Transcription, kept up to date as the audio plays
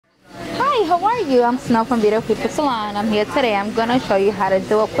how are you? I'm Snow from Beautiful People Salon. I'm here today. I'm going to show you how to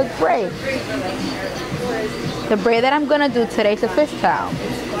do a quick braid. The braid that I'm going to do today is a fishtail.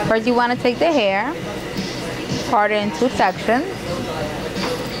 First, you want to take the hair, part it in two sections,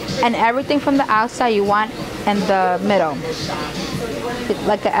 and everything from the outside you want in the middle.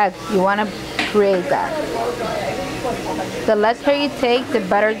 Like an egg, you want to create that. The less hair you take, the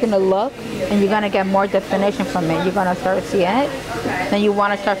better it's going to look, and you're going to get more definition from it. You're going to start seeing it. Then you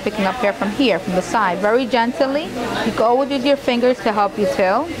want to start picking up hair from here, from the side, very gently. You can always use your fingers to help you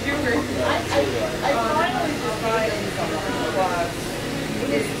too.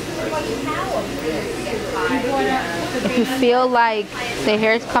 If you feel like the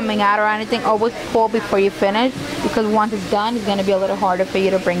hair is coming out or anything, always pull before you finish, because once it's done, it's going to be a little harder for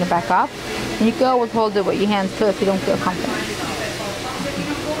you to bring it back up. And you can always hold it with your hands too if you don't feel comfortable.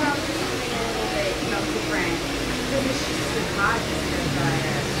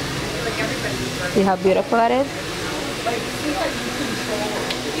 See how beautiful that is?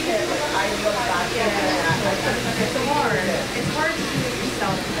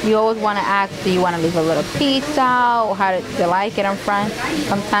 You always want to ask, do you want to leave a little piece out, or how do they like it in front?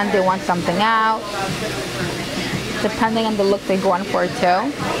 Sometimes they want something out, depending on the look they're going for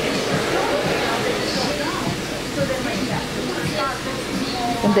too.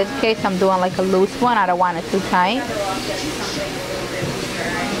 In this case, I'm doing like a loose one. I don't want it too tight.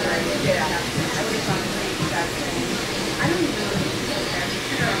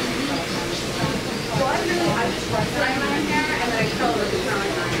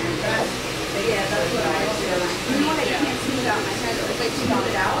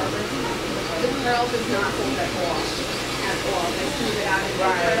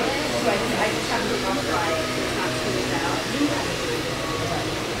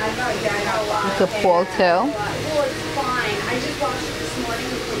 You could pull too. Well, it's fine. I just washed it this morning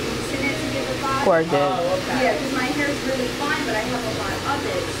with the leaves in it to give it back. Gorgeous. Yeah, because my hair is really fine, but I have a lot of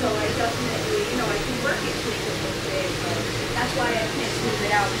it, so I definitely, I can work it to a good bit, but that's why I can't smooth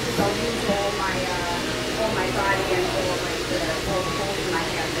it out, because I'll use all my body and all the holes in my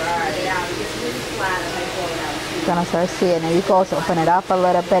hair to smooth it out. It gets really flat as I pull it out. You're gonna start seeing it. You can also open it up a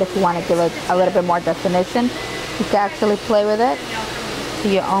little bit if you want to give it a little bit more definition. You can actually play with it to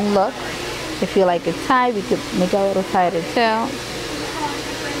your own look. If you like it tight, we could make it a little tighter too.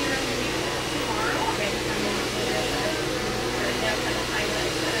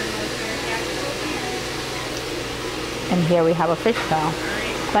 And here we have a fishtail.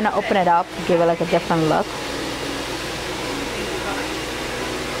 I'm gonna open it up to give it like a different look.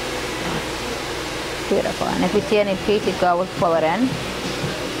 Beautiful. And if you see any piece, you can always pull it in.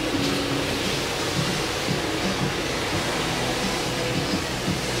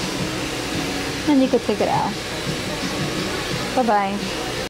 And you can take it out. Bye-bye.